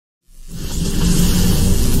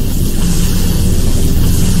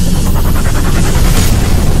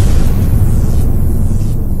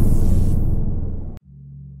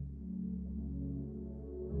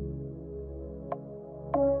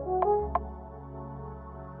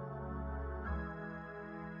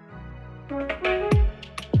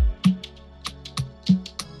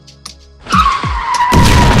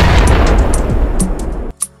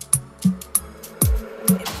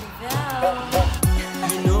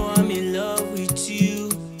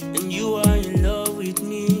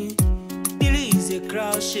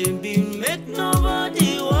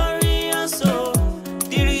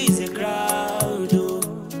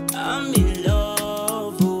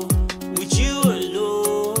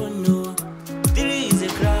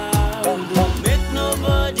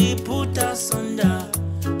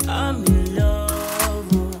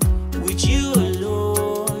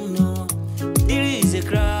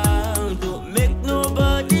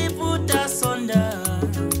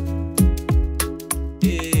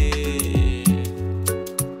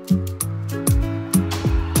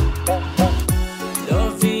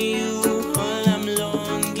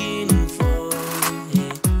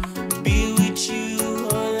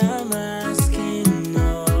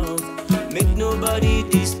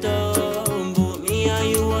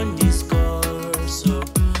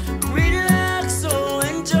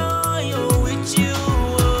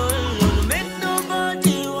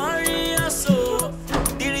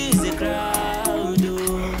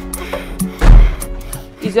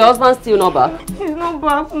Is your husband still not back? He's not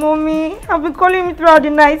back, Mommy. I've been calling him throughout the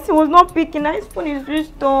night. He was not picking. His phone is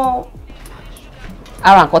switched off.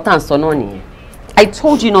 I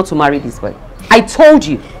told you not to marry this boy. I told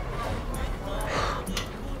you.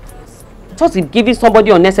 Just giving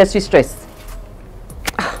somebody unnecessary stress.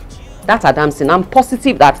 That's Adamson. I'm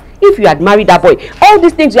positive that if you had married that boy, all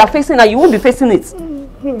these things you are facing now, you won't be facing it.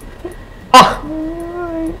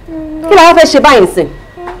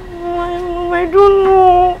 I don't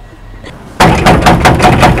know.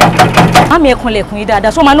 I'm here calling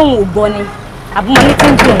that's what I know. Bonnie, I'm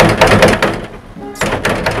monitoring you.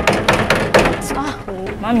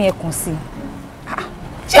 Mommy, I can see.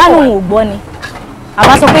 I know Bonnie. I'm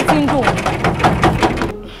also waiting to.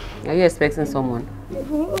 Are you expecting someone? I'm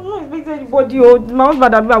not expecting anybody. My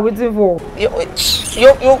husband I've been waiting for. You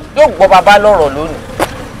go baba loro lónìí.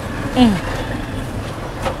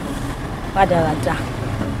 Padà.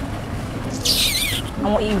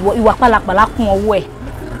 Àwọn ìwà pálapàla kún ọwọ́ ẹ̀.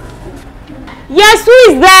 Yes, who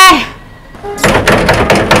is there?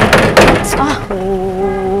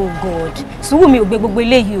 Oh God. Sùúrù mi ò gbé gbogbo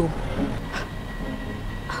eléyìí o.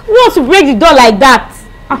 Who wants to break the door like that?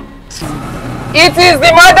 It is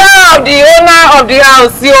the mother of the owner of the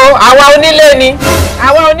house, yo. Àwa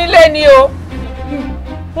onílé ni o.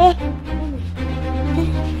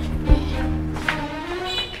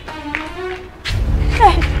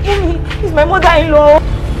 Hey, Mommy, it's my mother-in-law.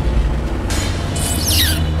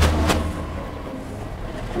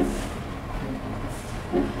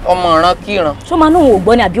 Ọmọ ìran kíran. Ṣó máa náà ò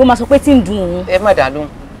gbọ́ ni àbí ó máa sọ pé tí ń dùn òun? Ẹ má dá lóhùn.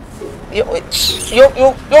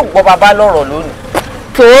 Yóò gbọ́ bàbá lọ́rọ̀ lónìí.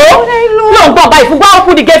 So? No, Bob, if you go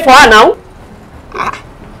open the gate for her now.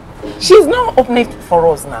 She's not opening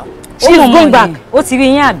for us now. She's going back. Ó ti rí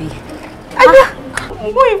yín àbí?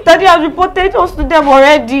 What if Daddy has reported us to them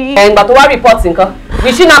already? And but what reporting?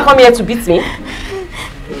 Will she now come here to beat me?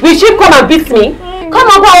 Will she come and beat me? Come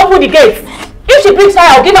on, go open the gate. If she brings fire,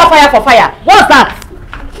 I'll give her fire for fire. What's that?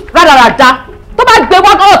 Rather. Tó bá gbé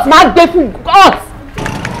one hot, máa gbé fún hot.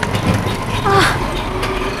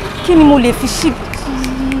 Kí ni mo lè fi ṣí?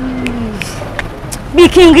 Bí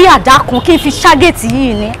kí n rí àdá kan kí n fi ṣágẹ̀tì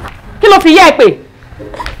yìí ni. Kí ló fi yẹ ẹ pé?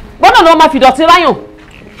 Gbọ́dọ̀ ló máa fi dọ̀tí ráyàn.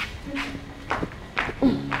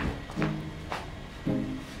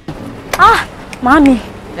 Mami.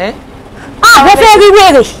 Wọ́n fẹ́ rí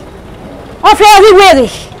wèrè. Wọ́n fẹ́ rí wèrè.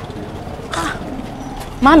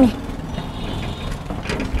 Mami.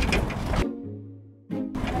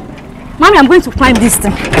 Mami, I'm going to climb this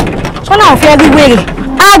thing. So now wọ́n fẹ́ rí wèrè.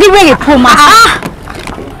 Rí wèrè Puma.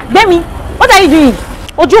 Gbemi, what are you doing?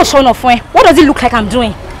 Ojú ò ṣọ̀nà fún ẹ. What does it look like I'm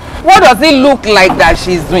doing? What does it look like that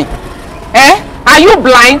she's doing? Are you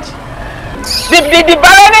blind? The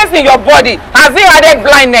barrenness in your body, has it added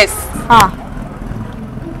blindness?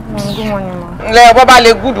 Good morning, ma. Le baba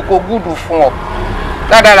le gudu ko gudu fún ọ.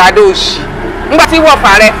 Dáadáa do ṣì. Nígbà tí wọ́n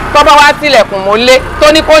fà rẹ, tó bá wá tilẹ̀kùn mọ́lé,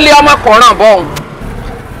 tó ní kó lé ọmọ kan ràn bọ́hùn.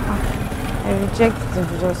 I reject it in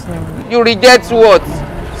Jesus' name. You reject what?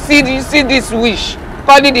 See this wish.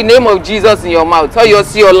 Calling the name of Jesus in your mouth. Or your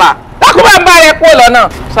siola. Dákun bá ń bá rẹ kó lọ́nà.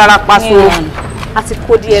 Sára paso. Àti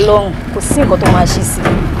kó díẹ̀ lọ́rùn. Kò sí nǹkan tó máa ṣí sí.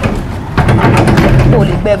 Ó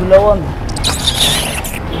lè gbẹ́rù lọ́wọ́ mi.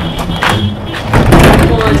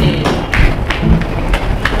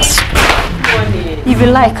 If you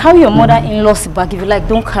like, carry your mother-in-law's bag. If you like,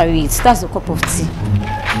 don't carry it. That's a cup of tea.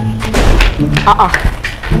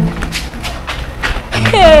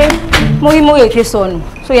 Hey, Mori Ekesonu.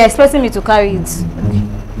 So you're expecting me to carry it?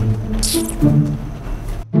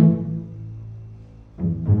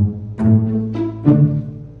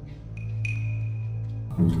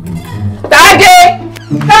 Daddy,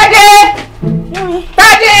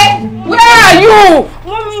 where are you?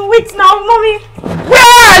 Mommy, wait now, Mommy. Where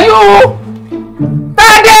are you?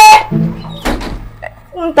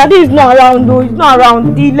 Daddy is not around though. He's not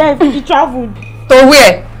around. He left. He traveled. To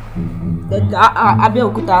where?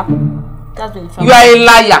 Abeokuta. That's where he traveled. You are a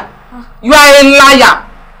liar. You are a liar.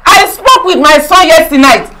 I spoke with my son yesterday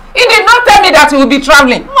night. He did not tell me that he will be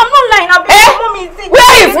traveling. No, I'm not lying. Mommy,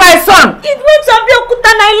 where is my son? He went to Abeokuta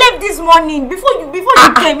and I left this morning. Before you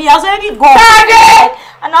came, he has already gone. Daddy!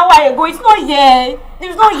 An hour ago. It's not here.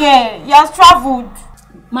 He's not here. He has traveled.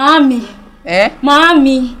 Mommy.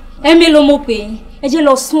 Mommy. Emelo mo pe. Eje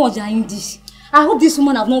lo sun oja yin di. I hope this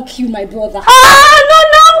woman have not killed my brother. No.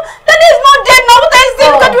 Daddy is not dead now. What are you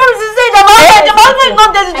saying? What is he saying? My husband is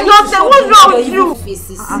not dead. It's not dead. What's wrong with you?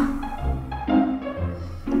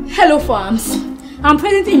 Hello, farms. I'm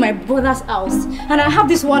presently in my brother's house, and I have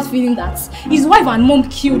this wild feeling that his wife and mom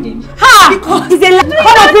killed him. Because he's a come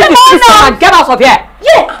on, please, and get out of here.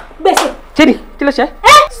 Yeah, Bessie. Jenny, kí ló ṣe?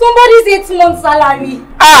 Somebody's 8 months salary.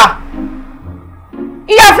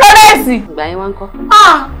 Ìyá Florence. Ìgbà yẹn wá ń kọ́.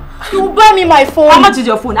 You buy me my phone. How much is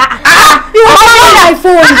your phone? You buy me my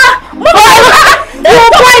phone. You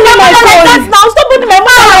buy me my phone. Like that now. Stop putting my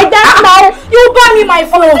money like that now. You buy me my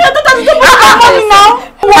phone. Stop putting my money now.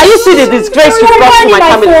 Can you see the disgrace you brought to my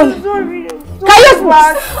family? Can you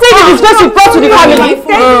see the disgrace you brought to the family?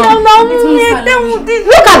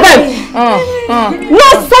 Look at them. No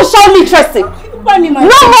social literacy.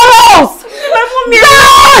 No morals.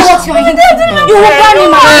 Gosh! You will buy me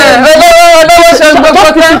my phone.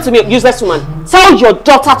 Don't listen to me, useless woman. Tell your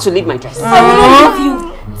daughter to leave my dress. I will not leave you.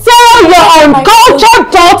 Tell your uncultured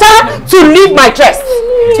daughter to leave my dress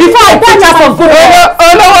before I put her for good.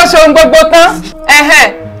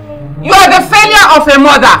 You are the failure of a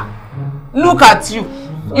mother. Look at you.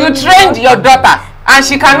 You trained your daughter and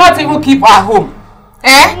she cannot even keep her home.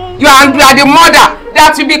 You are the mother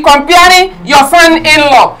that will be comparing your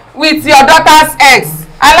son-in-law with your daughter's ex.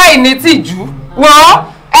 Aláìnítìjú. Wọ́n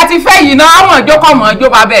ẹ ti fẹ́ yìí náà ọmọ ìjókòó ọmọ ìjó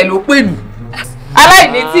bàbá ẹ̀ ló pẹ̀lú.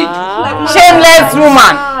 Aláìnítìjú. Shameless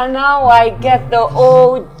woman. Now I get the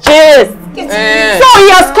old gist. So he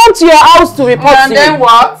has come to your house to report to you. And then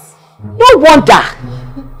what? No wonder.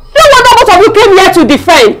 No wonder both of you came here to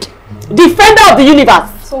defend. Defender of the universe.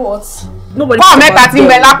 So what? Nobody. Kọ́ mẹ́ta tí ń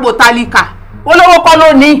bẹ lápò tálíkà. Olówó kọ́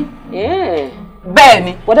ló ní.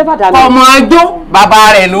 Bẹ́ẹ̀ni. Whatever that means. Ọmọ ẹjọ́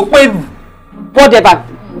bàbá rẹ̀ ló pẹ̀lú.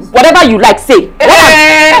 Whatever you like, say.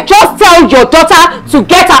 Just tell your daughter to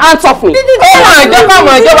get her hands off me. Ọmọ ẹjọ́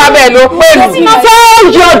bàbá ẹ̀ ló pẹ̀lú. Tell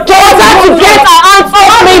your daughter to get her hands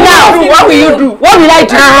off me now. What will you do? What will I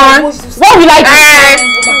do? What will I do?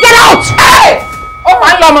 Get out! Ọ̀pá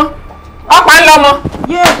ń lọ́mọ. Ọ̀pá ń lọ́mọ.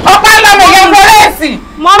 Ọ̀pá ń lọ́mọ yẹn fọ́rẹ́sì.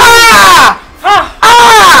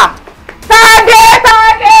 Tade!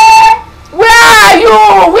 Where are you?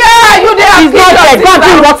 They have He's not dead. Go and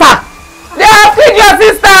drink water. They have killed your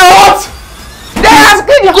sister. What? They have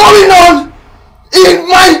killed your... going on in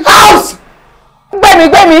my house?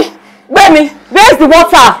 Gbemi. Where's the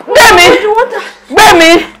water? Gbemi.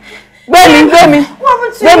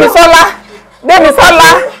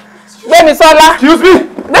 Sola. Excuse me?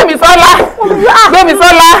 Gbemi Sola.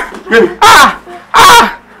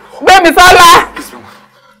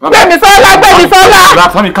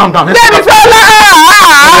 Sammy, calm down. Let's take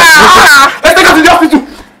her to the hospital.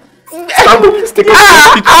 Stand up. Let's take her to the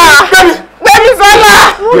hospital. Gbemi Sola.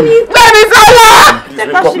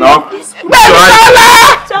 Wake up now.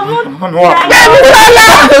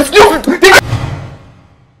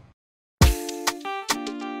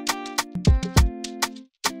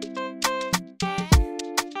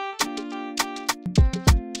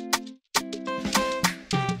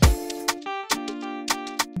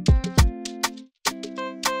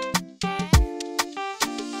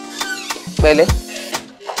 Bele.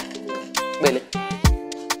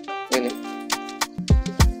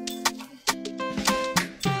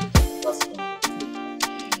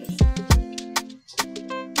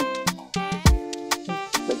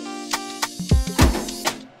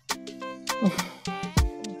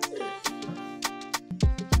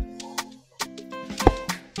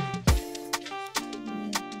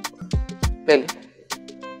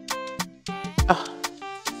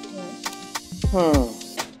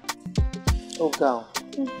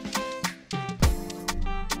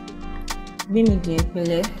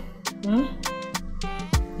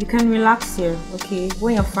 You can relax here, okay?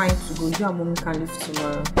 When you're fine to go, you and mommy can leave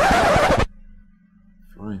tomorrow.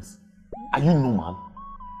 Florence, are you normal?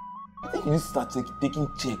 I think you need to start taking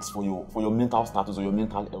checks for your mental status or your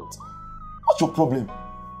mental health. What's your problem?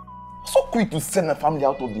 You're so quick to send my family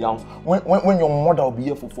out of the house when your mother will be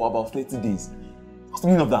here for about 30 days. What's the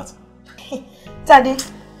meaning of that? Daddy,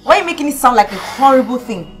 why are you making it sound like a horrible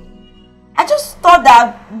thing? I just thought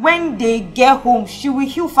that when they get home, she will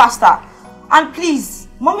heal faster. And please,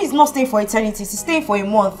 mommy is not staying for eternity, she's staying for a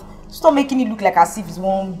month. Stop making it look like as if it's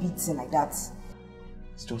one beating like that.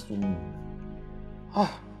 It's just for me.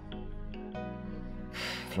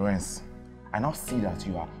 Florence, I now see that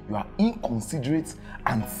you are inconsiderate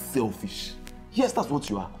and selfish. Yes, that's what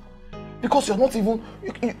you are. Because you're not even...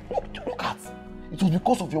 Look at... It was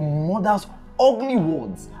because of your mother's ugly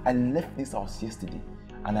words I left this house yesterday.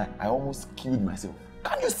 And I almost killed myself.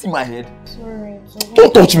 Can you see my head? Sorry.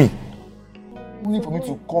 Don't touch me! Only for me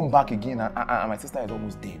to come back again and my sister is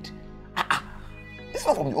almost dead. It's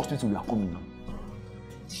not from the hospital we are coming now.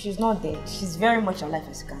 She's not dead. She's very much alive,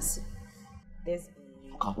 as you can see.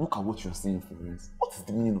 Look at what you're saying, Florence. What is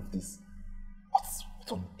the meaning of this? What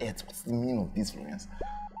on earth? What's the meaning of this, Florence?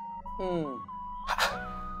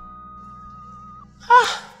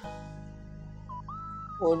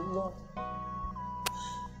 Oh Lord.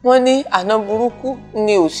 Wọ́n ní àná burúkú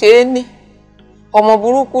ni ò ṣe é ní. Ọmọ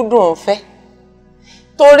burúkú dùn ún fẹ́.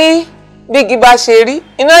 Torí bígi bá ṣe rí,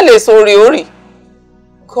 iná lè sórí orí.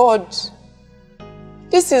 God,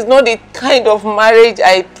 this is not the kind of marriage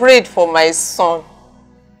I prayed for my son.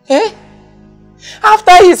 Eh?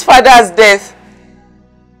 After his father's death,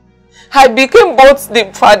 I became both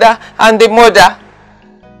the father and the mother.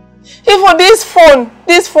 Even this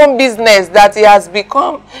phone business that he has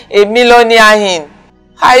become a millionaire in,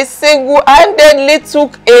 I single-handedly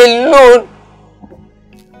took a loan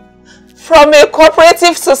from a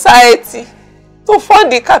cooperative society to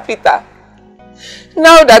fund the capital.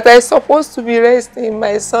 Now that I'm supposed to be resting in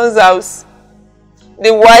my son's house,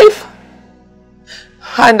 the wife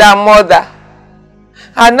and her mother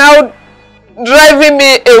are now driving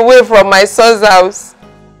me away from my son's house.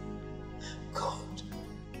 God.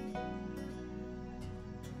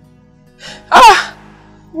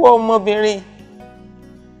 Ìwọ ọmọbìnrin.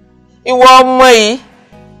 Ìwọ ọmọ yìí.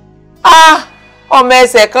 Ọmọ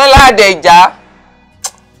ẹsẹ̀ kan ládẹ̀já.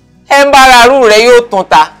 Ẹ ń bára rú rẹ̀ yóò tún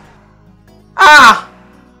ta.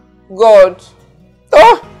 God.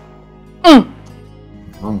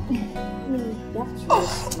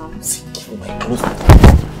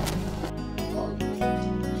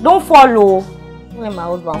 Don't follow. Don't let my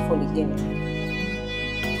old one fall again.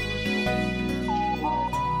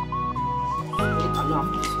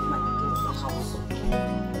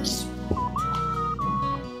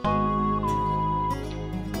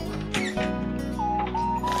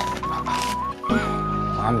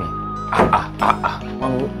 Mommy.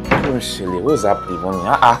 Mommy, what's happening, mommy?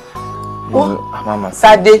 Mama,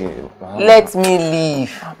 Sade, let me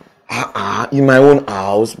leave. In my own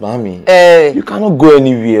house, mommy. You cannot go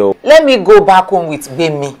anywhere. Let me go back home with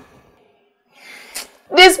Bemi.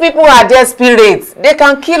 These people are desperate. They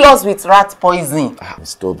can kill us with rat poison.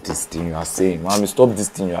 Stop this thing you are saying. Mommy, stop this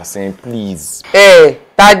thing you are saying, please.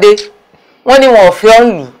 Tade, wọ́n ní wọn ò fẹ́ ọ́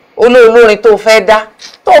lù. Olórin tó fẹ́ dá.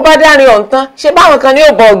 Tó bá dárin ọ̀ntán, ṣé báwọn kan ní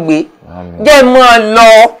ò bọ́ gbé? Jẹ́ mọ́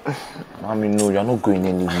lọ. Mommy, no, you're not going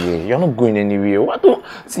anywhere. You're not going anywhere. What do...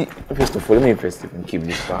 See, first of all, let me first keep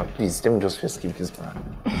this plan. Please, let me just first keep this plan.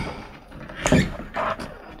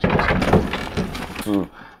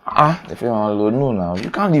 If you're alone, no now.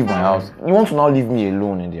 You can't leave my house. You want to now leave me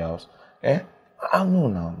alone in the house? No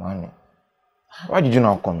now, mommy. Why did you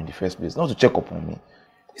not come in the first place? Not to check up on me.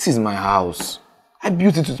 This is my house. I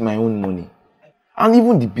built it with my own money. And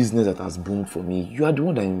even the business that has boomed for me, you are the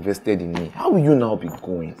one that invested in me. How will you now be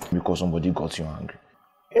going because somebody got you angry?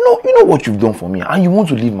 You know what you've done for me, and you want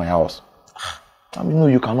to leave my house. I mean, no,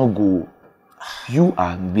 you cannot go. You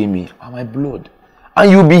are Bemi, are my blood,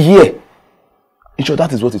 and you'll be here. Sure,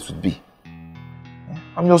 that is what it should be.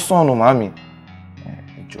 I'm your son, mommy.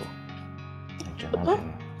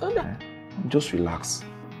 Just relax.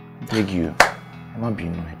 I beg you. I'm not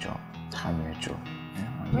being no job. I'm your job.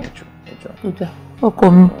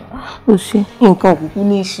 Ọkọ mi, ó ṣe nǹkan òkùnkùn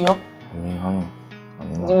ní iṣẹ́ ọ́.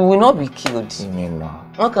 You will not be killed.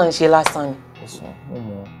 Wọ́n kàn ń ṣe lásán ni.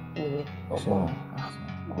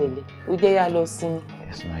 Pẹ̀lẹ́, ó jẹ́ yá lọ sí mi.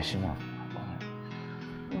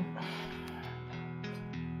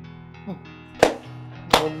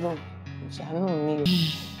 Ọlọ́run, ìṣàánú mi o.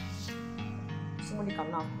 Somebody can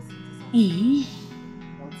now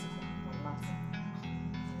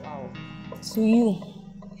To you,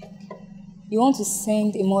 you want to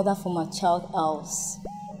send a mother from a child house.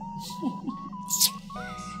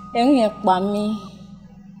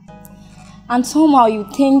 And somehow you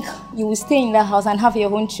think you will stay in that house and have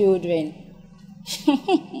your own children.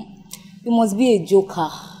 You must be a joker.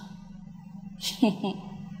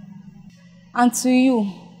 And to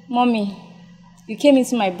you, mommy, you came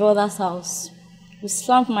into my brother's house. You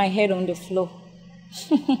slammed my head on the floor.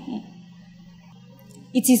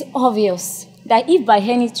 It is obvious that if by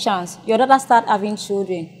any chance your daughter starts having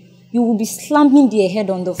children, you will be slamming their head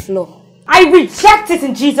on the floor. I reject it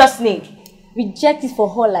in Jesus' name. Reject it for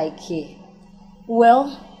all I care.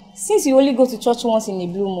 Well, since you only go to church once in a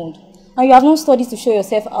blue moon, and you have no studies to show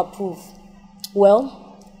yourself approved,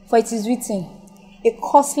 well, for it is written, a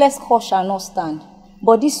causeless cause shall not stand.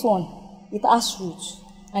 But this one, it has roots,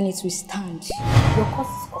 and it will stand. Your cause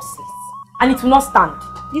is causeless, and it will not stand.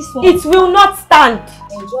 This one, it will not stand.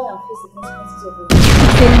 Enjoy and face the consequences of it.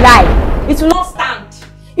 It's a lie. It will not stand.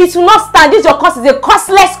 It will not stand. This your cause is a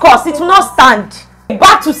causeless cause. It will not stand.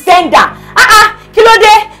 Back to sender.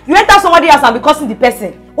 Kilode, you enter somebody else and be cursing the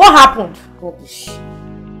person. What happened? Rubbish.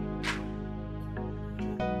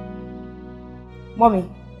 Mommy,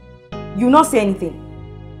 you will not say anything.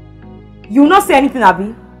 You will not say anything,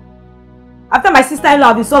 Abi. After my sister-in-law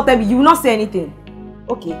have insulted me, you will not say anything.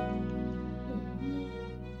 Okay.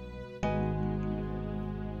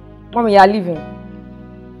 Mommy, you are leaving.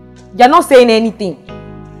 You are not saying anything.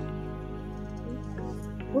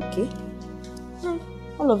 Okay.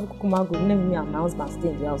 All of you Kukuma go. Let me and my husband stay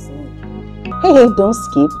in the house. Hey, don't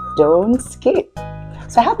skip.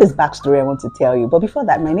 So I have this backstory I want to tell you. But before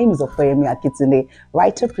that, my name is Opeyemiakintunde,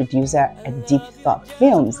 writer, producer at Deep Thought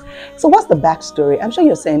Films. So what's the backstory? I'm sure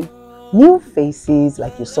you're saying new faces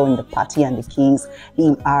like you saw in the Party and the Keys,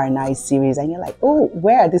 the R&I series, and you're like, oh,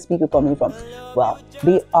 where are these people coming from? Well,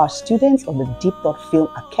 they are students of the Deep Thought Film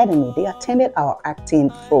Academy. They attended our acting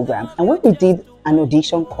program. And when we did an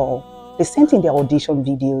audition call, they sent in their audition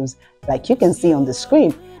videos, like you can see on the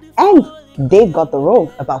screen, and they got the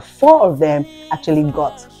role. About 4 of them actually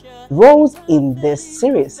got roles in this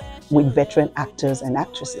series with veteran actors and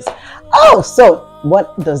actresses. Oh, so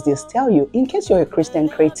what does this tell you? In case you're a Christian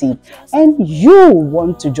creative and you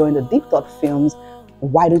want to join the Deep Thought Films,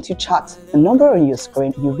 why don't you chat the number on your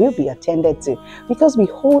screen? You will be attended to, because we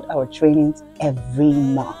hold our trainings every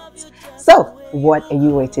month. So what are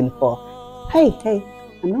you waiting for? Hey,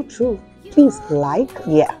 I'm not through. Please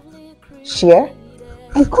share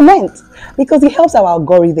and comment, because it helps our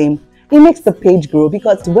algorithm. It makes the page grow,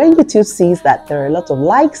 because when YouTube sees that there are a lot of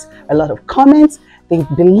likes, a lot of comments, they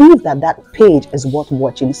believe that that page is worth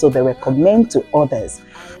watching, so they recommend to others.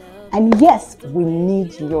 And yes, we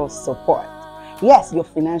need your support. Yes, your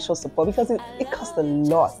financial support, because it costs a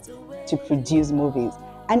lot to produce movies.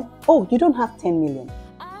 And oh, you don't have 10 million.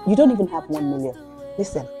 You don't even have 1 million.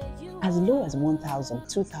 Listen, as low as 1,000,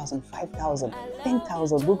 2,000, 5,000,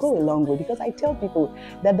 10,000 will go a long way, because I tell people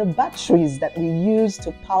that the batteries that we use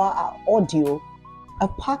to power our audio, a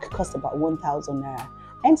pack costs about 1,000 naira.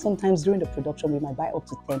 And sometimes during the production, we might buy up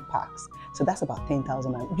to 10 packs. So that's about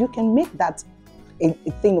 10,000 naira. You can make that a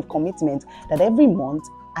thing of commitment that every month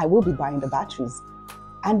I will be buying the batteries.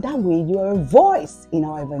 And that way you are a voice in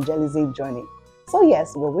our evangelism journey. So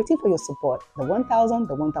yes, we're waiting for your support. The $1,000,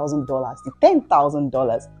 the $1,000, the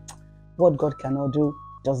 $10,000. What God cannot do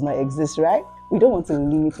does not exist, right? We don't want to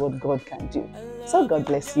limit what God can do. So God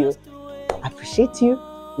bless you. Appreciate you.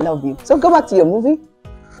 Love you. So go back to your movie.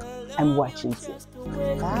 I'm watching too.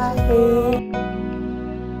 Bye.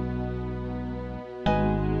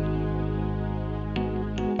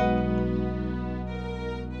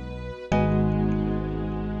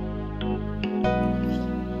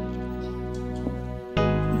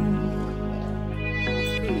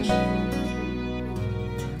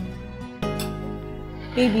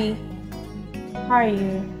 Baby, how are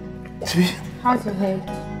you? See, How's your head?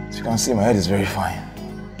 as you can see, my head is very fine.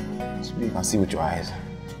 So you can see with your eyes.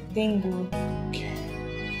 Thank you. Okay.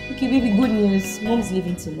 Okay, baby, good news. Mom's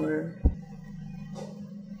leaving tomorrow.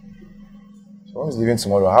 So mom's leaving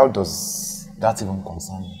tomorrow. How does that even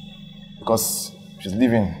concern me? Because she's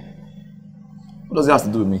leaving. What does it have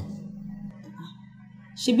to do with me?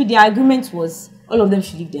 Shebi, the agreement was all of them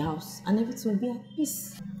should leave the house and everything will be at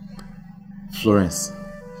peace. Florence,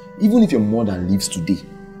 even if your mother leaves today,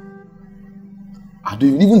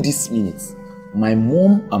 even this minute, my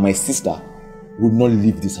mom and my sister would not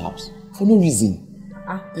leave this house for no reason.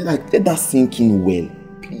 Let that sink in well,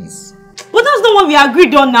 please. But that's not what we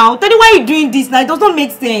agreed on now. Tell me why you're doing this now. It does not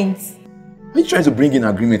make sense. Are you trying to bring in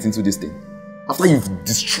agreement into this thing? After you've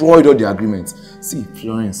destroyed all the agreements. See,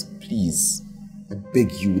 Florence, please, I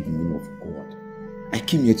beg you with the name of God. I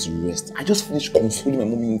came here to rest. I just finished consoling my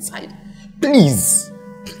mommy inside. Please,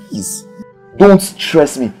 don't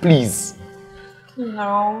stress me, please.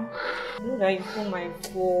 No, I know that it's not my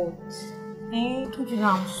fault. I told you that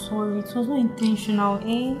I'm sorry. It was not intentional,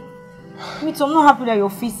 Me too, I'm not happy that your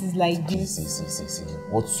face is like this. See.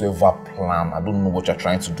 Whatsoever plan, I don't know what you're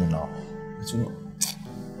trying to do now. What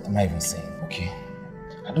am I even saying? Okay.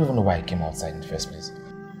 I don't even know why I came outside in the first place.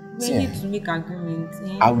 We need to make agreements.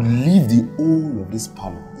 I will leave the whole of this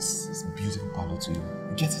parlor. This is a beautiful parlor to you.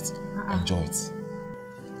 You get it? Enjoy it.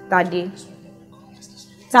 Tade.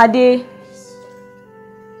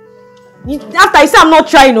 After you say I'm not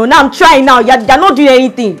trying, now I'm trying now. You're not doing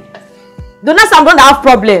anything. Don't say I'm going to have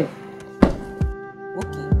problem.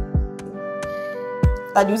 Okay.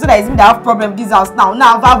 Tade, you said that it's me that have problem in this house now.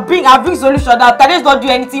 Now I'll bring solution. Now Tade's not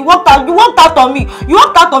doing anything. You walked out on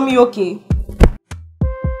me. Okay.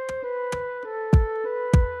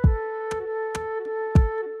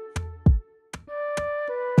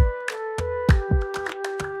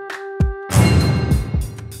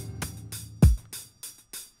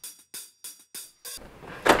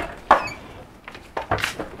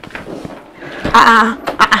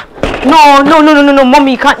 No,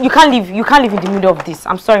 Mommy, you can't leave. You can't leave in the middle of this.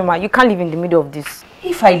 I'm sorry, Ma. You can't leave in the middle of this.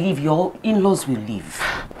 If I leave, your in-laws will leave.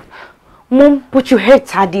 Mom, but you heard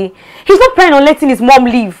Tade. He's not planning on letting his mom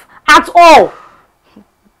leave at all.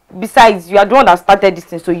 Besides, you are the one that started this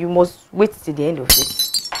thing, so you must wait till the end of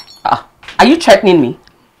it. Are you threatening me?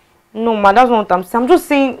 No, ma, that's not what I'm saying. I'm just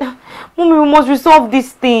saying, Mommy, we must resolve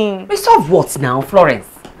this thing. Resolve what now, Florence?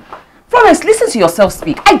 Florence, listen to yourself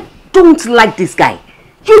speak. I don't like this guy.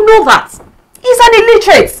 You know that. He's an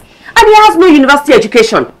illiterate. And he has no university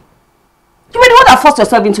education. You were the one that forced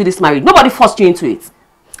yourself into this marriage. Nobody forced you into it.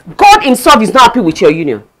 God himself is not happy with your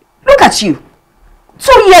union. Look at you.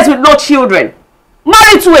 2 years with no children.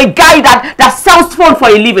 Married to a guy that sells phone for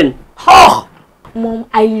a living. Oh. Mom,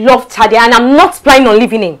 I love Tade and I'm not planning on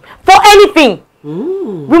leaving him. For anything.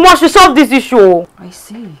 We must resolve this issue. I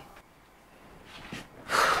see.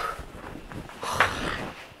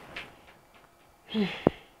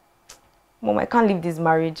 Mom, I can't leave this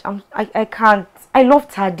marriage. I can't. I love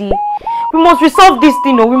Tade. We must resolve this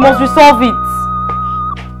thing, we must resolve it.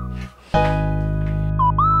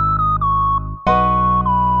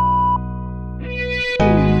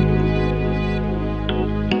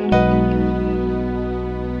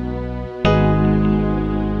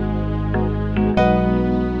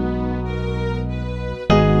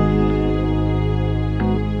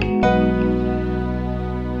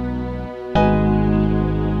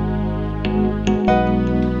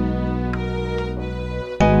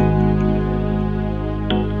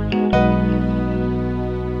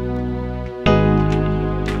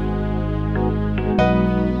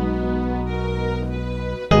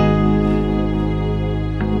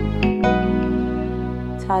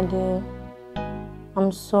 Tade,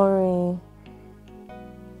 I'm sorry.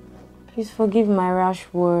 Please forgive my rash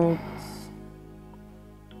words.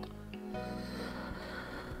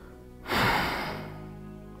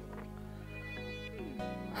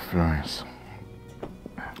 Florence.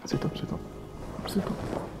 Sit up, sit up. Sit up.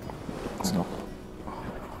 Sit up.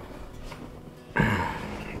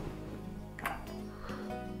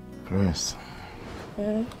 Florence.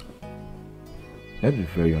 Let's be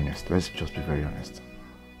very honest. Let's just be very honest.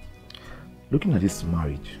 Looking at this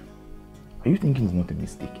marriage, are you thinking it's not a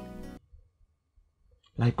mistake?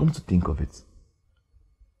 Like, come to think of it,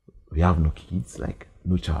 we have no kids, like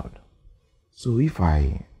no child. So if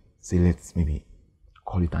I say let's maybe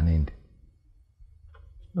call it an end,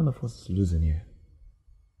 none of us is losing here.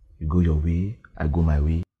 You go your way, I go my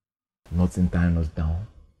way, nothing tying us down.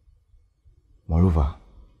 Moreover,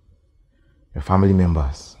 your family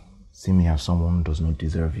members see me as someone who does not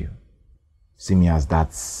deserve you. See me as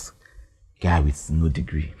that guy with no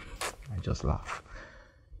degree. I just laugh.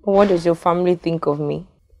 What does your family think of me?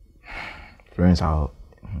 Florence,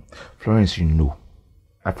 you know,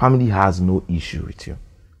 my family has no issue with you.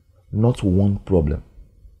 Not one problem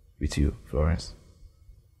with you, Florence.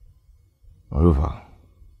 Moreover,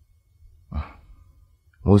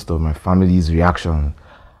 most of my family's reactions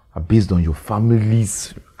are based on your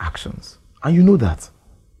family's actions. And you know that.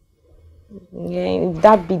 Yeah, if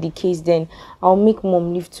that be the case, then I'll make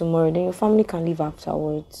Mom leave tomorrow. Then your family can leave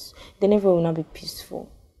afterwards. Then everyone will not be peaceful.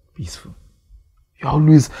 Peaceful? You're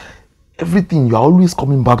always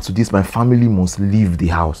coming back to this. My family must leave the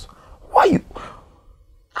house. Why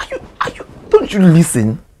are you, don't you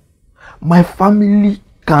listen? My family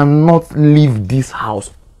cannot leave this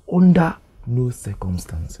house under no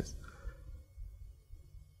circumstances.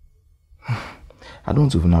 I don't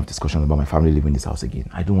want to even have discussion about my family leaving this house again.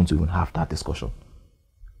 I don't want to even have that discussion.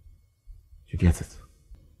 You get it?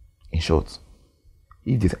 In short,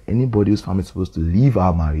 if there's anybody whose family is supposed to leave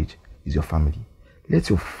our marriage, is your family. Let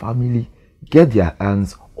your family get their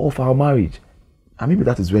hands off our marriage. And maybe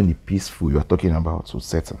that is when the peaceful you're talking about will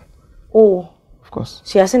settle. Oh. Of course.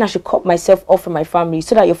 So you're saying I should cut myself off from my family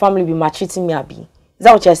so that your family will be maltreating me, Abi? Is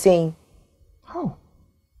that what you're saying? How?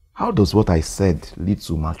 How does what I said lead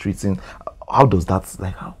to maltreating? How does that,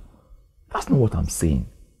 like how? That's not what I'm saying.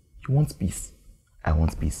 You want peace. I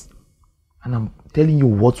want peace. And I'm telling you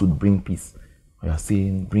what would bring peace. You're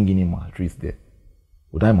saying bringing in maltreat there.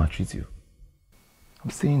 Would I maltreat you? I'm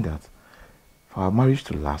saying that for our marriage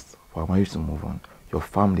to last, for our marriage to move on, your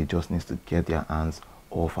family just needs to get their hands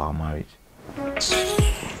off our marriage.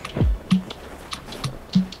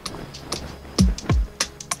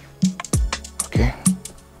 Okay?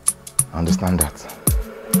 I understand that.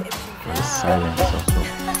 For the silence also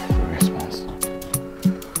the response.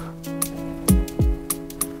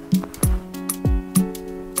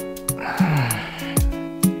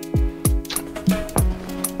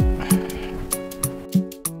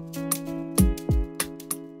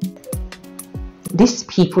 These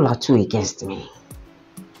people are too against me.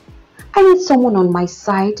 I need someone on my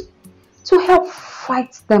side to help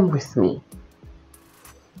fight them with me.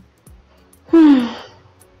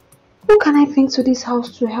 Who can I bring to this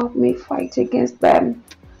house to help me fight against them?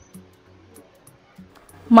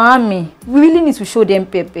 Mommy, we really need to show them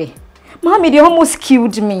Pepe. Mommy, they almost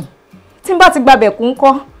killed me. Timba ti gba bekun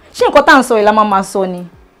ko. She nko tan so ila mama so ni.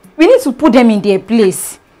 We need to put them in their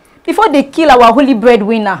place before they kill our holy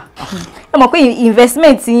breadwinner. E mo pe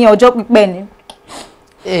investment yin ojo pipe ni.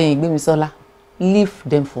 Gbemisola, leave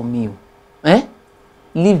them for me.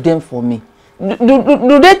 Leave them for me.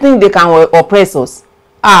 Do they think they can oppress us?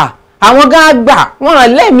 Àwọn gan gba.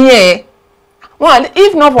 Wọ́n let me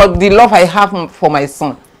if not for the love I have for my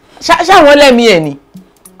son. Sha wọ́n let me ni.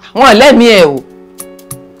 Wọ́n let me o.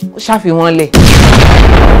 Sha fi wọ́n lẹ̀.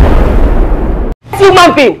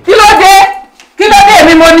 Human being. Kí ló dé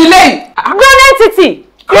mi mo ni lẹ́yìn. Grown entity.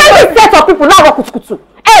 Crazy set of people now work kutukutu.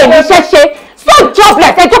 Ni ṣẹṣẹ. So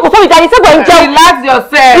jobless. Ẹ jókòó sórí ìdarí sẹ́gbọ̀n ń jẹun. Relax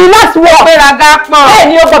yourself. Relax what? Gbéraga pọ̀.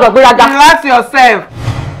 Ni ó gbọ́dọ̀ gbéraga. Relax yourself.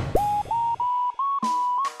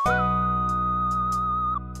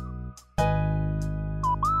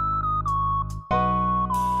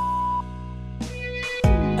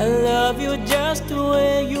 I love you just the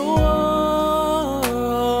way you are.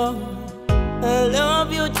 I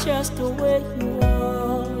love you just the way you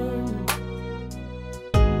are.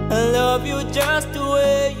 I love you just the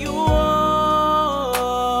way you are.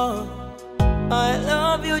 I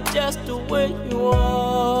love you just the way you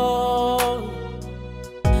are.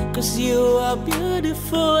 'Cause you are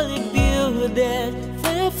beautifully builded,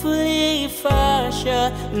 faithfully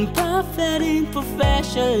fashioned, and perfect in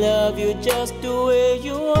perfection. Love you just the way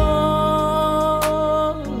you are.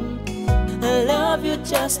 I love you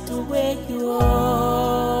just the way you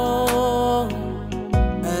are.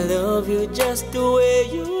 I love you just the way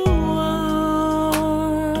you are.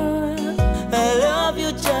 I love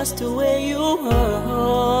you just the way you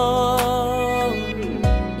are.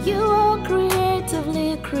 You are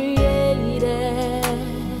creatively created,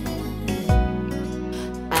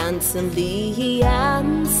 handsomely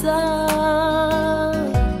handsome,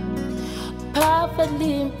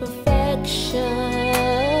 perfectly in perfection.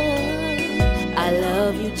 I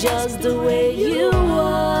love you just the way you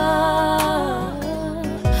are.